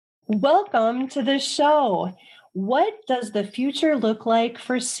Welcome to the show. What does the future look like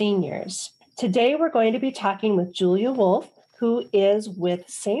for seniors? Today, we're going to be talking with Julia Wolf, who is with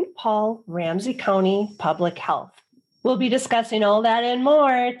St. Paul Ramsey County Public Health. We'll be discussing all that and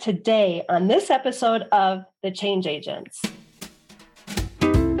more today on this episode of The Change Agents.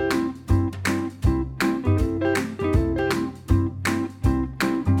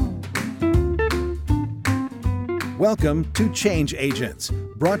 Welcome to Change Agents,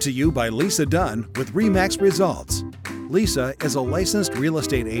 brought to you by Lisa Dunn with RE/MAX Results. Lisa is a licensed real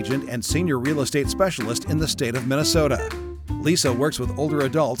estate agent and senior real estate specialist in the state of Minnesota. Lisa works with older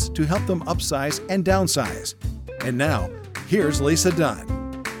adults to help them upsize and downsize. And now, here's Lisa Dunn.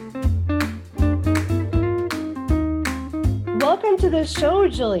 Welcome to the show,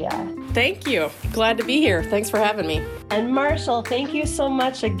 Julia. Thank you. Glad to be here. Thanks for having me. And Marshall, thank you so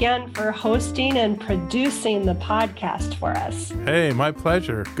much again for hosting and producing the podcast for us. Hey, my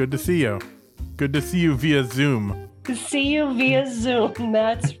pleasure. Good to see you. Good to see you via Zoom. To see you via Zoom,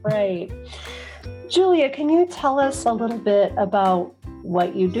 that's right. Julia, can you tell us a little bit about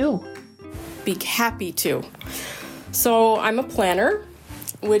what you do? Be happy to. So I'm a planner,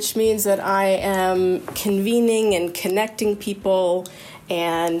 which means that I am convening and connecting people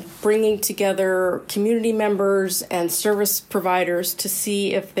and bringing together community members and service providers to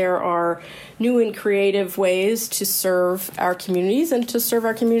see if there are new and creative ways to serve our communities and to serve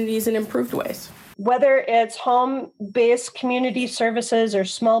our communities in improved ways. Whether it's home-based community services or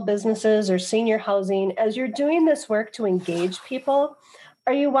small businesses or senior housing, as you're doing this work to engage people,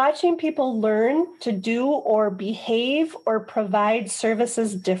 are you watching people learn to do or behave or provide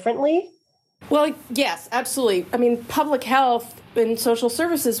services differently? Well, yes, absolutely. I mean, public health and social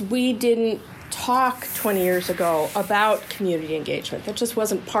services, we didn't talk 20 years ago about community engagement. That just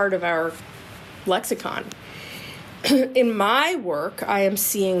wasn't part of our lexicon. In my work, I am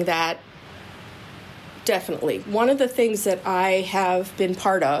seeing that definitely. One of the things that I have been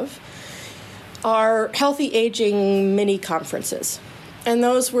part of are healthy aging mini conferences. And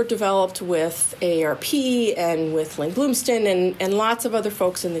those were developed with AARP and with Lynn Bloomston and lots of other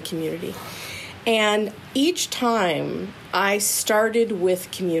folks in the community. And each time I started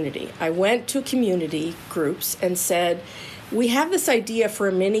with community. I went to community groups and said, we have this idea for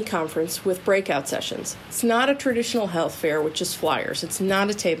a mini conference with breakout sessions. It's not a traditional health fair, which is flyers. It's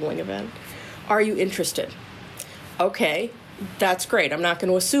not a tabling event. Are you interested? Okay, that's great. I'm not going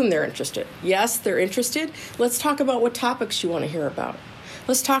to assume they're interested. Yes, they're interested. Let's talk about what topics you want to hear about.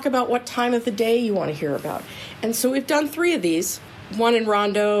 Let's talk about what time of the day you want to hear about. And so we've done 3 of these. One in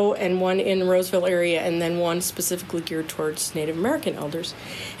Rondo and one in Roseville area, and then one specifically geared towards Native American elders.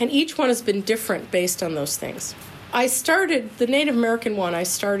 And each one has been different based on those things. I started, the Native American one, I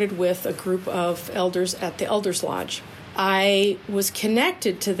started with a group of elders at the Elders Lodge. I was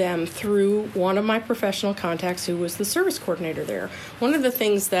connected to them through one of my professional contacts who was the service coordinator there. One of the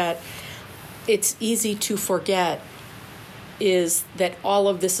things that it's easy to forget is that all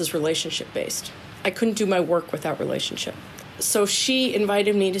of this is relationship-based. I couldn't do my work without relationship. So she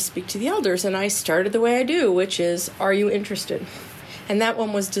invited me to speak to the elders, and I started the way I do, which is, are you interested? And that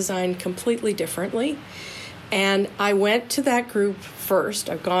one was designed completely differently. And I went to that group first.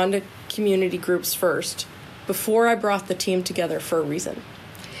 I've gone to community groups first before I brought the team together for a reason.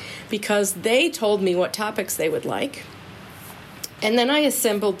 Because they told me what topics they would like. And then I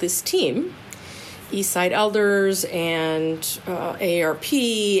assembled this team, Eastside Elders and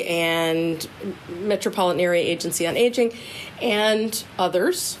AARP and Metropolitan Area Agency on Aging and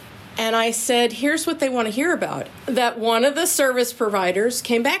others. And I said, here's what they want to hear about. That one of the service providers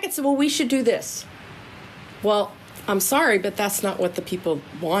came back and said, well, we should do this. Well, I'm sorry, but that's not what the people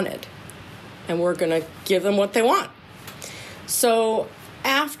wanted. And we're going to give them what they want. So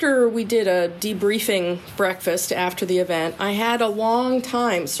after we did a debriefing breakfast after the event, I had a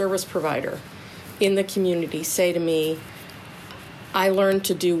long-time service provider in the community say to me, I learned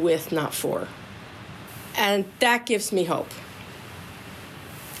to do with, not for. And that gives me hope.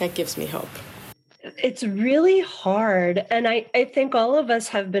 That gives me hope. It's really hard. And I think all of us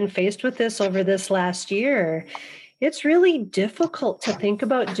have been faced with this over this last year. It's really difficult to think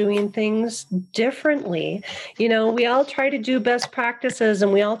about doing things differently. You know, we all try to do best practices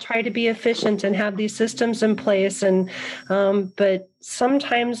and we all try to be efficient and have these systems in place. But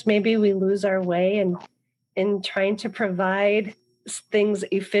sometimes maybe we lose our way in trying to provide things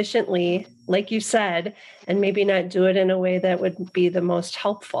efficiently, like you said, and maybe not do it in a way that would be the most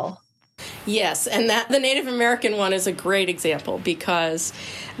helpful. Yes, and that the Native American one is a great example because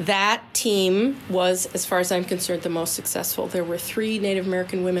that team was, as far as I'm concerned, the most successful. There were 3 Native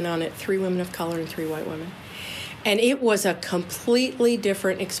American women on it, 3 women of color and 3 white women. And it was a completely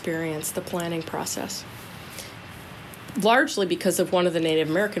different experience, the planning process. Largely because of one of the Native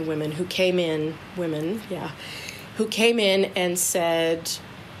American women who came in, and said,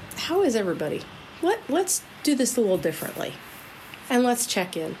 how is everybody? Let's do this a little differently, and let's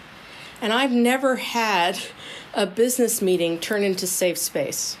check in. And I've never had a business meeting turn into safe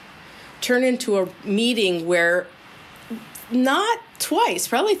space, turn into a meeting where not twice,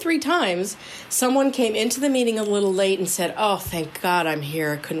 probably 3 times, someone came into the meeting a little late and said, oh, thank God I'm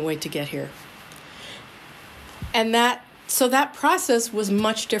here. I couldn't wait to get here. And that process was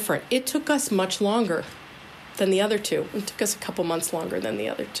much different. It took us much longer than the other 2. It took us a couple months longer than the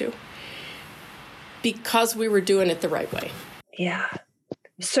other 2 because we were doing it the right way. Yeah.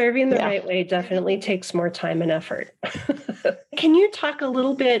 Serving the right way definitely takes more time and effort. Can you talk a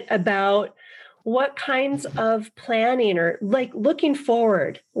little bit about what kinds of planning or like looking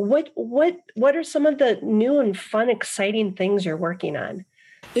forward? What are some of the new and fun, exciting things you're working on?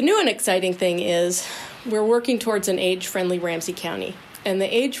 The new and exciting thing is we're working towards an age-friendly Ramsey County. And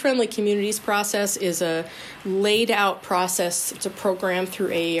the age-friendly communities process is a laid-out process. It's a program through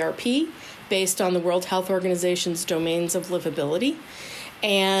AARP based on the World Health Organization's domains of livability.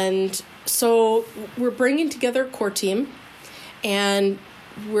 And so we're bringing together a core team, and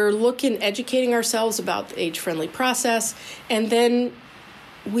we're educating ourselves about the age-friendly process, and then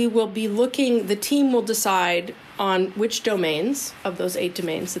we will be the team will decide on which domains of those 8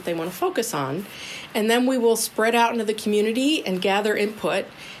 domains that they want to focus on, and then we will spread out into the community and gather input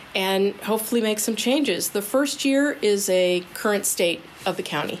and hopefully make some changes. The first year is a current state of the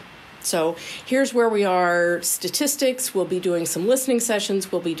county. So here's where we are, statistics, we'll be doing some listening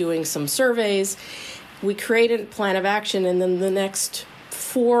sessions, we'll be doing some surveys. We created a plan of action, and then the next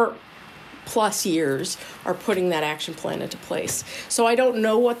 4+ years are putting that action plan into place. So I don't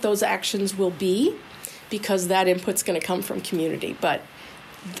know what those actions will be because that input's going to come from community, but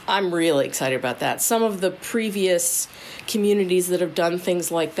I'm really excited about that. Some of the previous communities that have done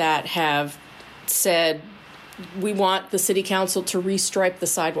things like that have said, we want the city council to restripe the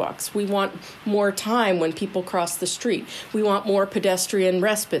sidewalks. We want more time when people cross the street. We want more pedestrian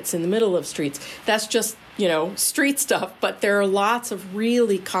respites in the middle of streets. That's just, street stuff, but there are lots of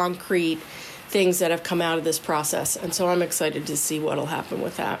really concrete things that have come out of this process. And so I'm excited to see what'll happen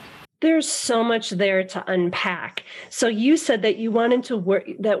with that. There's so much there to unpack. So you said that you wanted to work,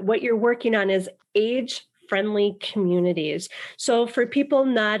 that what you're working on is age-friendly communities. So for people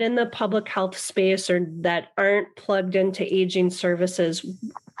not in the public health space or that aren't plugged into aging services,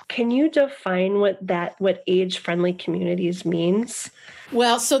 can you define what age-friendly communities means?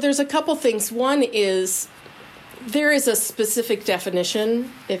 Well, so there's a couple things. One is there is a specific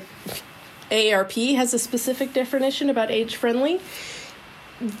definition. If AARP has a specific definition about age-friendly.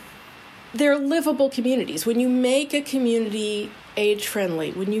 They're livable communities. When you make a community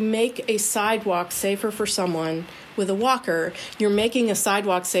age-friendly, when you make a sidewalk safer for someone with a walker, you're making a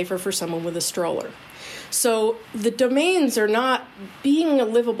sidewalk safer for someone with a stroller. So the domains are not, being a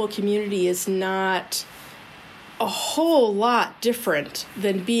livable community is not a whole lot different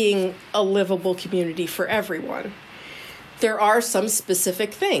than being a livable community for everyone. There are some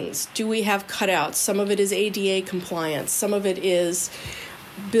specific things. Do we have cutouts? Some of it is ADA compliance. Some of it is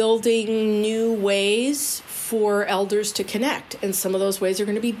building new ways for elders to connect. And some of those ways are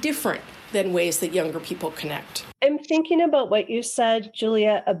going to be different than ways that younger people connect. I'm thinking about what you said,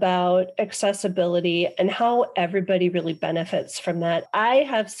 Julia, about accessibility and how everybody really benefits from that. I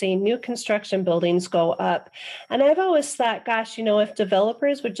have seen new construction buildings go up, and I've always thought, gosh, if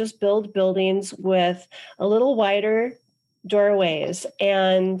developers would just build buildings with a little wider doorways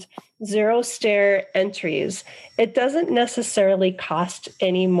and 0 stair entries, it doesn't necessarily cost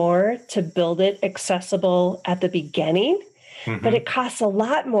any more to build it accessible at the beginning, but it costs a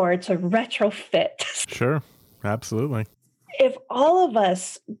lot more to retrofit. Sure, absolutely. If all of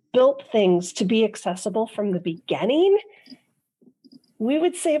us built things to be accessible from the beginning, we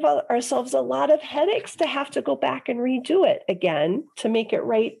would save ourselves a lot of headaches to have to go back and redo it again to make it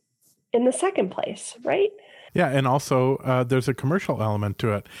right in the second place, right? Yeah, and also there's a commercial element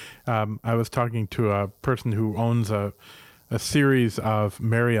to it. I was talking to a person who owns a series of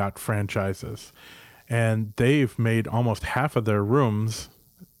Marriott franchises, and they've made almost half of their rooms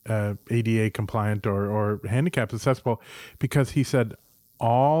ADA compliant or handicap accessible because he said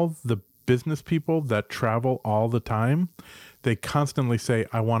all the business people that travel all the time, they constantly say,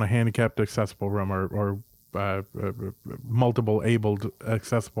 I want a handicapped accessible room or multiple abled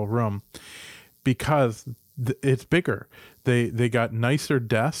accessible room. because it's bigger. They got nicer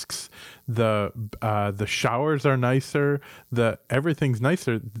desks. The showers are nicer. Everything's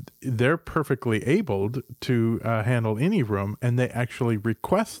nicer. They're perfectly abled to handle any room, and they actually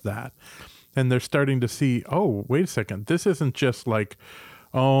request that. And they're starting to see, oh, wait a second, this isn't just like,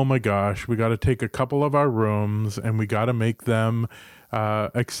 oh my gosh, we got to take a couple of our rooms and we got to make them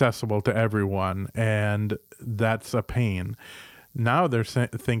accessible to everyone, and that's a pain. Now they're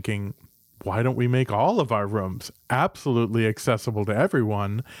thinking, why don't we make all of our rooms absolutely accessible to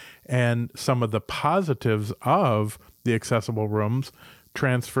everyone? And some of the positives of the accessible rooms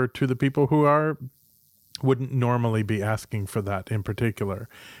transfer to the people who wouldn't normally be asking for that in particular.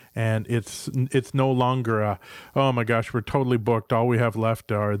 And it's no longer oh my gosh, we're totally booked. All we have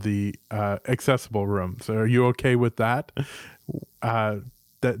left are the accessible rooms. Are you okay with that?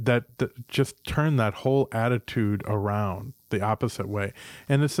 That just turn that whole attitude around the opposite way.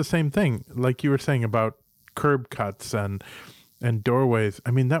 And it's the same thing, like you were saying about curb cuts and doorways.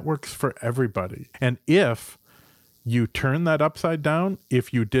 I mean, that works for everybody. And if you turn that upside down,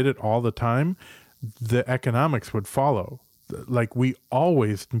 if you did it all the time, the economics would follow. Like, we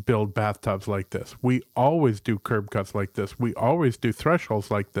always build bathtubs like this. We always do curb cuts like this. We always do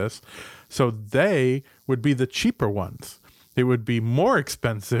thresholds like this. So they would be the cheaper ones. It would be more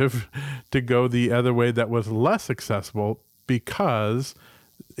expensive to go the other way that was less accessible because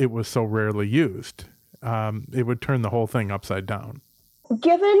it was so rarely used. It would turn the whole thing upside down.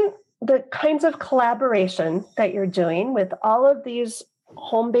 Given the kinds of collaboration that you're doing with all of these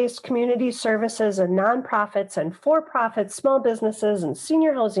home-based community services and nonprofits and for-profit small businesses and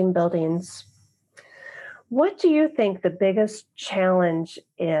senior housing buildings, what do you think the biggest challenge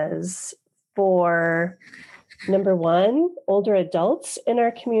is for, number one, older adults in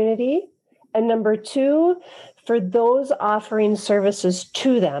our community, and number two, for those offering services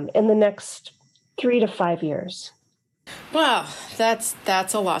to them in the next 3 to 5 years? Wow, that's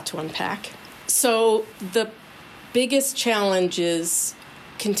a lot to unpack. So the biggest challenges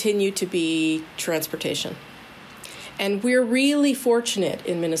continue to be transportation. And we're really fortunate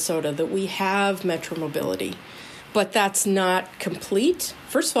in Minnesota that we have Metro Mobility, but that's not complete.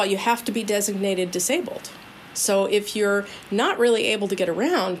 First of all, you have to be designated disabled. So if you're not really able to get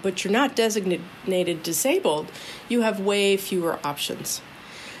around, but you're not designated disabled, you have way fewer options.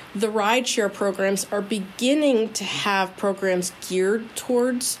 The rideshare programs are beginning to have programs geared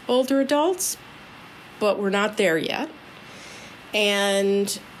towards older adults, but we're not there yet.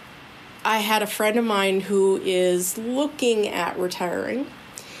 And I had a friend of mine who is looking at retiring,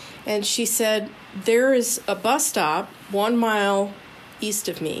 and she said, there is a bus stop 1 mile east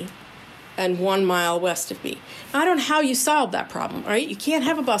of me and 1 mile west of me. I don't know how you solve that problem, right? You can't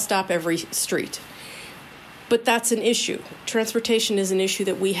have a bus stop every street. But that's an issue. Transportation is an issue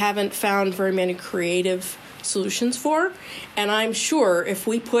that we haven't found very many creative solutions for. And I'm sure if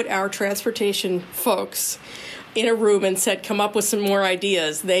we put our transportation folks in a room and said, come up with some more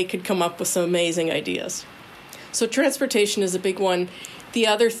ideas, they could come up with some amazing ideas. So transportation is a big one. The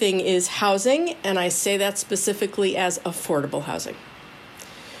other thing is housing, and I say that specifically as affordable housing.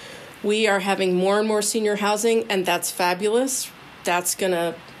 We are having more and more senior housing, and that's fabulous. That's going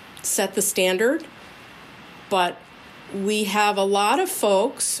to set the standard. But we have a lot of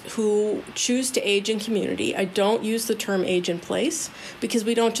folks who choose to age in community. I don't use the term age in place because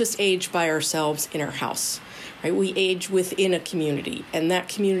we don't just age by ourselves in our house, right? We age within a community, and that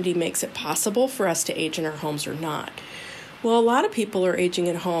community makes it possible for us to age in our homes or not. Well, a lot of people are aging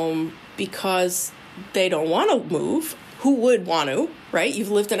at home because they don't want to move. Who would want to, right?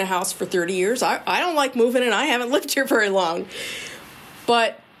 You've lived in a house for 30 years. I don't like moving, and I haven't lived here very long.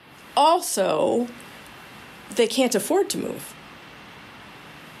 But also, they can't afford to move.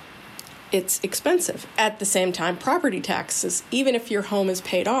 It's expensive. At the same time, property taxes, even if your home is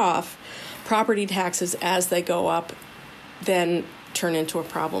paid off, property taxes as they go up then turn into a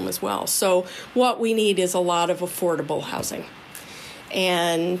problem as well. So what we need is a lot of affordable housing.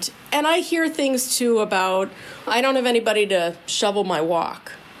 And I hear things too about, I don't have anybody to shovel my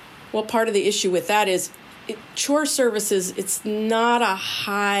walk. Well, part of the issue with that is chore services, it's not a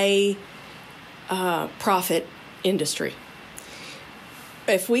high profit industry.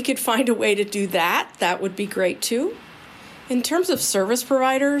 If we could find a way to do that, that would be great too. In terms of service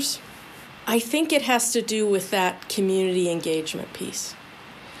providers, I think it has to do with that community engagement piece.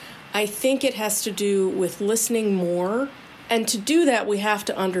 I think it has to do with listening more. And to do that, we have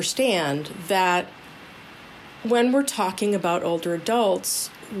to understand that when we're talking about older adults,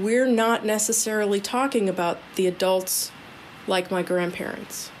 we're not necessarily talking about the adults like my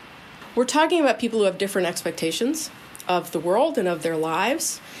grandparents. We're talking about people who have different expectations of the world and of their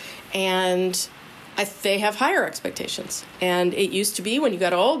lives. And they have higher expectations. And it used to be when you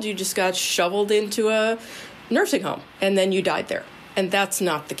got old, you just got shoveled into a nursing home and then you died there. And that's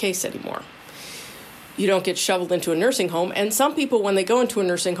not the case anymore. You don't get shoveled into a nursing home. And some people, when they go into a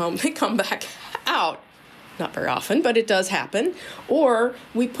nursing home, they come back out. Not very often, but it does happen. Or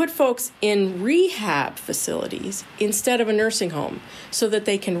we put folks in rehab facilities instead of a nursing home so that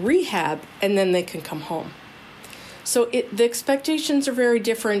they can rehab and then they can come home. So the expectations are very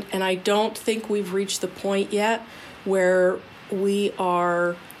different, and I don't think we've reached the point yet where we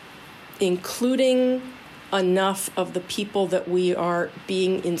are including enough of the people that we are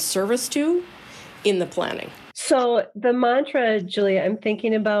being in service to in the planning. So the mantra, Julia, I'm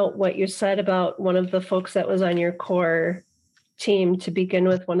thinking about what you said about one of the folks that was on your core team to begin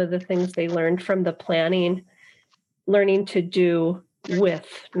with. One of the things they learned from the planning, learning to do with,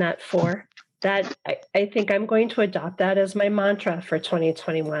 not for. That I think I'm going to adopt that as my mantra for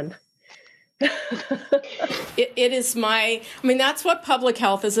 2021. It is that's what public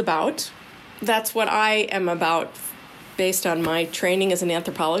health is about. That's what I am about based on my training as an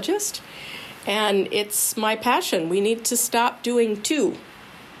anthropologist. And it's my passion. We need to stop doing to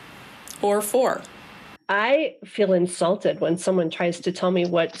or for. I feel insulted when someone tries to tell me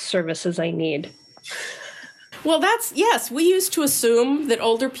what services I need. Well, yes, we used to assume that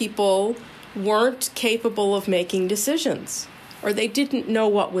older people weren't capable of making decisions, or they didn't know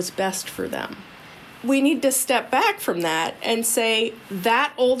what was best for them. We need to step back from that and say,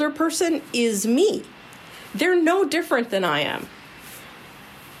 that older person is me. They're no different than I am.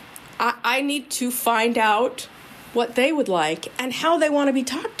 I need to find out what they would like and how they want to be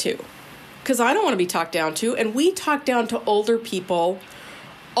talked to, because I don't want to be talked down to, and we talk down to older people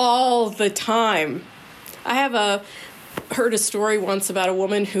all the time. I have heard a story once about a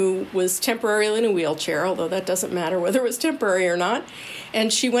woman who was temporarily in a wheelchair, although that doesn't matter whether it was temporary or not.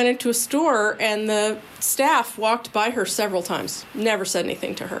 And she went into a store and the staff walked by her several times, never said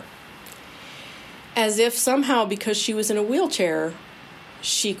anything to her. As if somehow because she was in a wheelchair,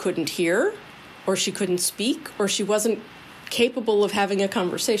 she couldn't hear or she couldn't speak or she wasn't capable of having a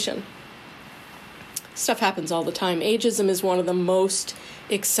conversation. Stuff happens all the time. Ageism is one of the most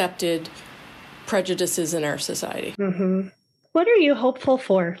accepted prejudices in our society. Mm-hmm. What are you hopeful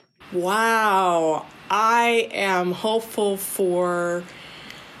for? Wow. I am hopeful for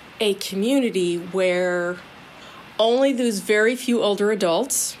a community where only those very few older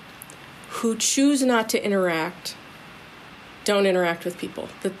adults who choose not to interact don't interact with people.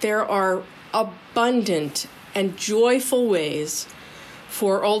 That there are abundant and joyful ways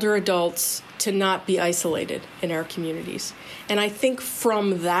for older adults to not be isolated in our communities. And I think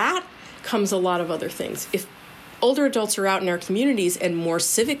from that comes a lot of other things. If older adults are out in our communities and more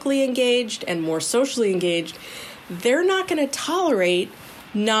civically engaged and more socially engaged, they're not going to tolerate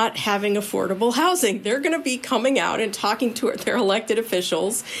not having affordable housing. They're going to be coming out and talking to their elected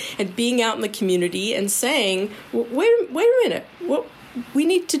officials and being out in the community and saying, wait a minute, we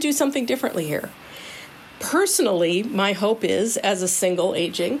need to do something differently here. Personally, my hope is, as a single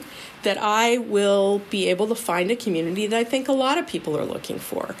aging, that I will be able to find a community that I think a lot of people are looking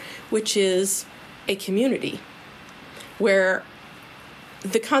for, which is a community where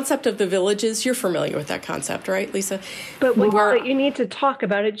the concept of the villages, you're familiar with that concept, right, Lisa? But you need to talk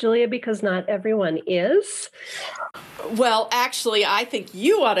about it, Julia, because not everyone is. Well, actually, I think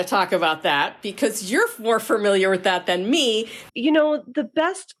you ought to talk about that because you're more familiar with that than me. You know, the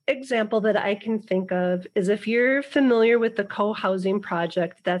best example that I can think of is if you're familiar with the co-housing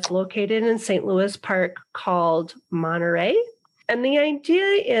project that's located in St. Louis Park called Monterey. And the idea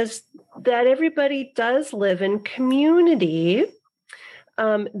is that everybody does live in community.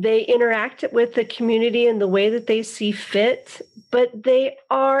 They interact with the community in the way that they see fit, but they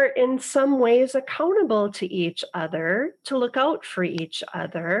are in some ways accountable to each other, to look out for each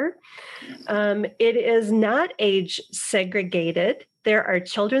other. It is not age segregated. There are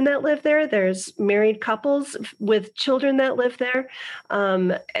children that live there. There's married couples with children that live there.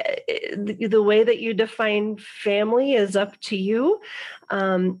 The way that you define family is up to you.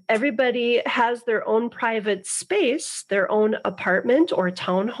 Everybody has their own private space, their own apartment or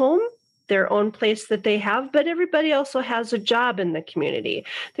townhome, their own place that they have, but everybody also has a job in the community.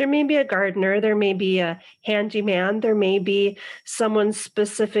 There may be a gardener, there may be a handyman, there may be someone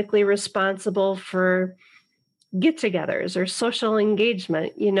specifically responsible for get-togethers or social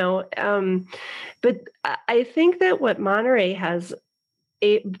engagement, but I think that what Monterey has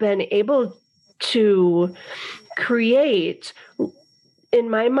been able to create, in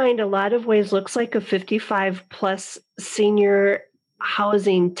my mind, a lot of ways looks like a 55 plus senior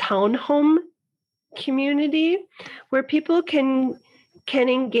housing townhome community where people can can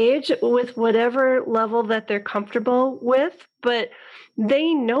engage with whatever level that they're comfortable with, but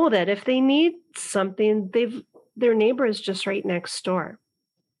they know that if they need something, their neighbor is just right next door.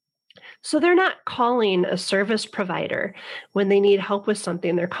 So they're not calling a service provider when they need help with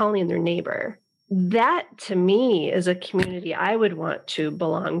something, they're calling their neighbor. That to me is a community I would want to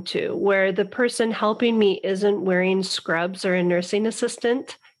belong to, where the person helping me isn't wearing scrubs or a nursing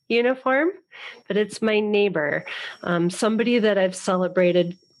assistant uniform, but it's my neighbor, somebody that I've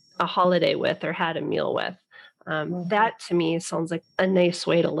celebrated a holiday with or had a meal with. That to me sounds like a nice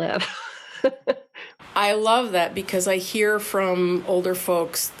way to live. I love that because I hear from older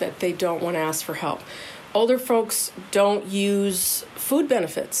folks that they don't want to ask for help. Older folks don't use food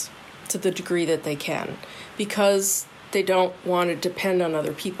benefits to the degree that they can because they don't want to depend on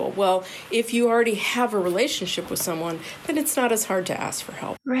other people. Well, if you already have a relationship with someone, then it's not as hard to ask for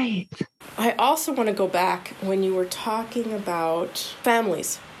help. Right. I also want to go back when you were talking about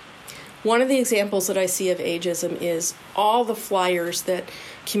families. One of the examples that I see of ageism is all the flyers that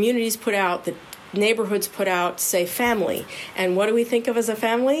communities put out, that neighborhoods put out, say family. And what do we think of as a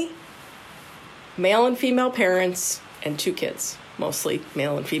family? Male and female parents and 2 kids, mostly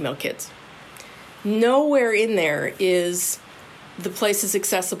male and female kids. Nowhere in there is the place is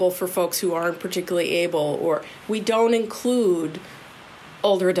accessible for folks who aren't particularly able, or we don't include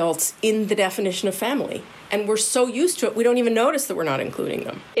older adults in the definition of family. And we're so used to it, we don't even notice that we're not including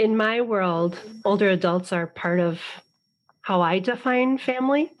them. In my world, older adults are part of how I define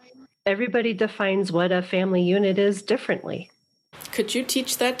family. Everybody defines what a family unit is differently. Could you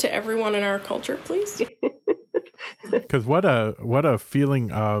teach that to everyone in our culture, please? Because what a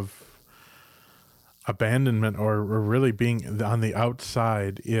feeling of abandonment or really being on the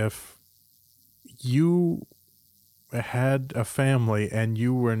outside if you had a family and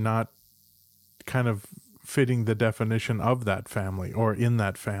you were not kind of fitting the definition of that family or in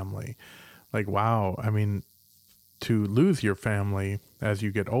that family. Like, wow, I mean, to lose your family as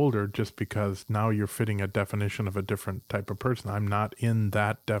you get older just because now you're fitting a definition of a different type of person. I'm not in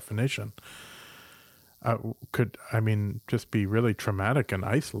that definition. Could just be really traumatic and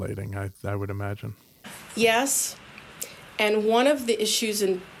isolating, I would imagine. Yes. And one of the issues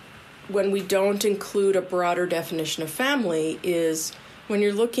when we don't include a broader definition of family is when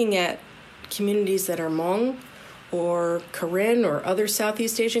you're looking at communities that are Hmong or Karen or other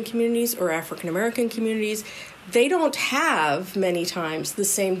Southeast Asian communities or African American communities, they don't have many times the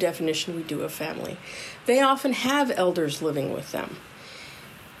same definition we do of family. They often have elders living with them.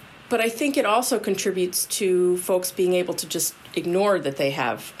 But I think it also contributes to folks being able to just ignore that they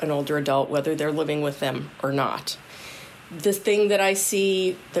have an older adult, whether they're living with them or not. The thing that I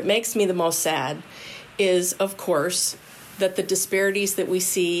see that makes me the most sad is, of course, that the disparities that we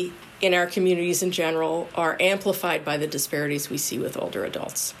see in our communities in general are amplified by the disparities we see with older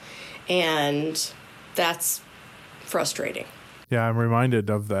adults. And that's frustrating. Yeah, I'm reminded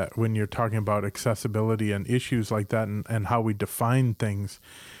of that when you're talking about accessibility and issues like that and how we define things.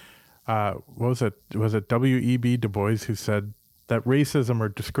 Was it W.E.B. Du Bois who said that racism or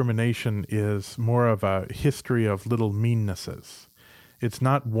discrimination is more of a history of little meannesses. It's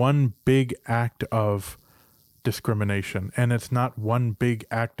not one big act of discrimination, and it's not one big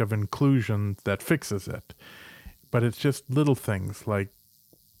act of inclusion that fixes it. But it's just little things like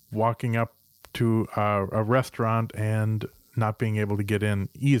walking up to a restaurant and not being able to get in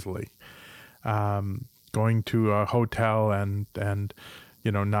easily, going to a hotel and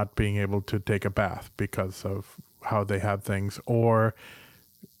not being able to take a bath because of how they have things, or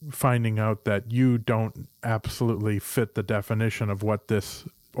finding out that you don't absolutely fit the definition of what this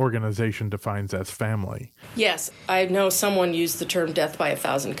organization defines as family. Yes, I know someone used the term death by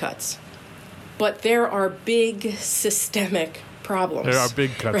 1,000 cuts, but there are big systemic problems. There are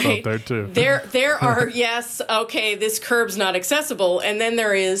big cuts out there too. There are, yes, okay, this curb's not accessible, and then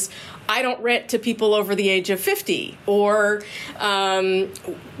there is, I don't rent to people over the age of 50, or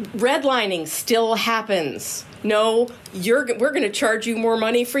redlining still happens. No, we're going to charge you more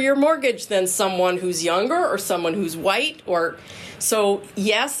money for your mortgage than someone who's younger or someone who's white, or so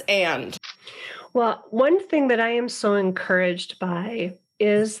yes and. Well, one thing that I am so encouraged by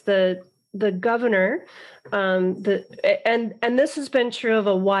is the governor, and this has been true of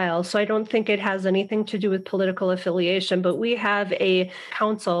a while, so I don't think it has anything to do with political affiliation, but we have a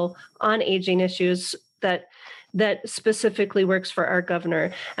council on aging issues that specifically works for our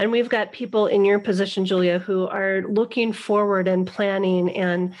governor. And we've got people in your position, Julia, who are looking forward and planning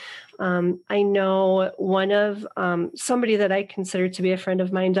and I know one of somebody that I consider to be a friend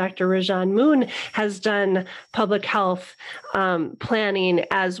of mine, Dr. Rajan Moon, has done public health planning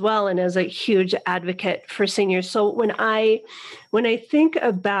as well, and is a huge advocate for seniors. So when I think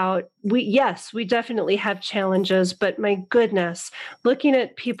about, we definitely have challenges, but my goodness, looking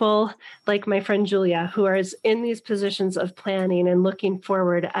at people like my friend Julia, who are in these positions of planning and looking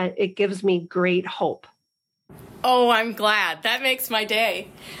forward, it gives me great hope. Oh, I'm glad. That makes my day.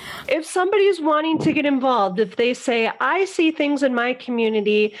 If somebody's wanting to get involved, if they say, I see things in my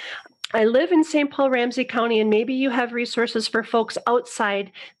community, I live in St. Paul, Ramsey County, and maybe you have resources for folks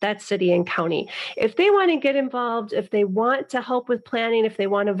outside that city and county. If they want to get involved, if they want to help with planning, if they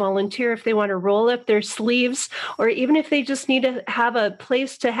want to volunteer, if they want to roll up their sleeves, or even if they just need to have a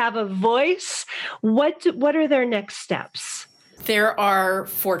place to have a voice, what are their next steps? There are,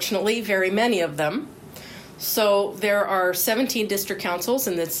 fortunately, very many of them. So there are 17 district councils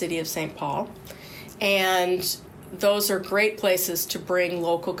in the city of St. Paul, and those are great places to bring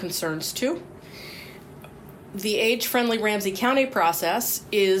local concerns to. The age-friendly Ramsey County process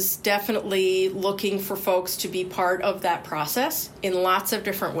is definitely looking for folks to be part of that process in lots of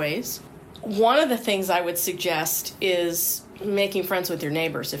different ways. One of the things I would suggest is making friends with your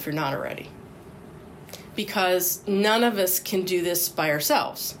neighbors if you're not already, because none of us can do this by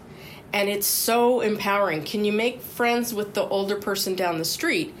ourselves. And it's so empowering. Can you make friends with the older person down the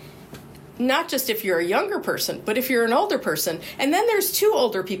street? Not just if you're a younger person, but if you're an older person. And then there's two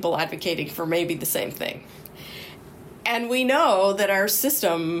older people advocating for maybe the same thing. And we know that our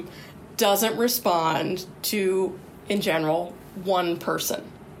system doesn't respond to, in general, one person.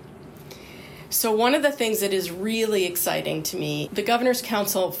 So one of the things that is really exciting to me, the Governor's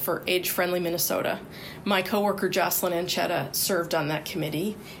Council for Age-Friendly Minnesota, my coworker Jocelyn Anchetta served on that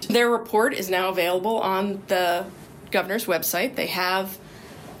committee. Their report is now available on the governor's website. They have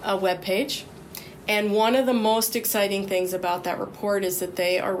a webpage. And one of the most exciting things about that report is that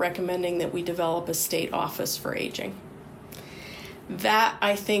they are recommending that we develop a state office for aging. That,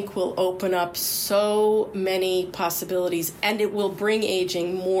 I think, will open up so many possibilities, and it will bring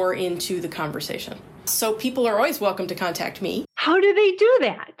aging more into the conversation. So people are always welcome to contact me. How do they do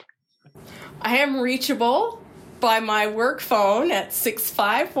that? I am reachable by my work phone at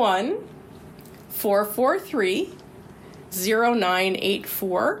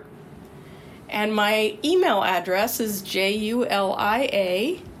 651-443-0984. And my email address is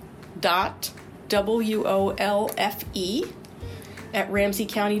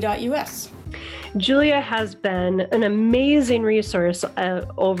julia.wolfe@ramseycounty.us. Julia has been an amazing resource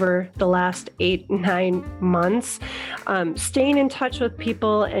over the last 8-9 months, staying in touch with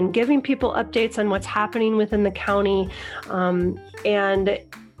people and giving people updates on what's happening within the county. And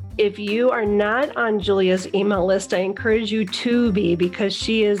if you are not on Julia's email list, I encourage you to be, because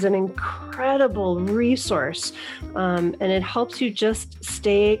she is an incredible resource, and it helps you just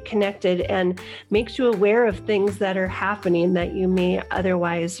stay connected and makes you aware of things that are happening that you may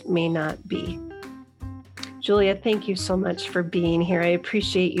not be. Julia, thank you so much for being here. I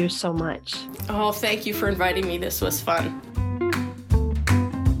appreciate you so much. Oh, thank you for inviting me. This was fun.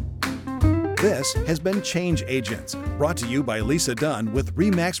 This has been Change Agents, brought to you by Lisa Dunn with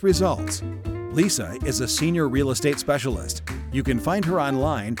RE/MAX Results. Lisa is a senior real estate specialist. You can find her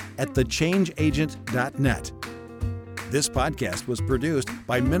online at thechangeagent.net. This podcast was produced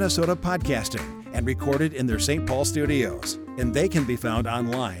by Minnesota Podcasting and recorded in their St. Paul studios, and they can be found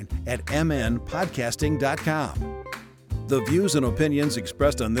online at mnpodcasting.com. The views and opinions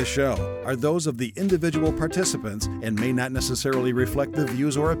expressed on this show are those of the individual participants and may not necessarily reflect the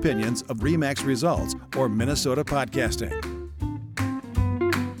views or opinions of RE/MAX Results or Minnesota Podcasting.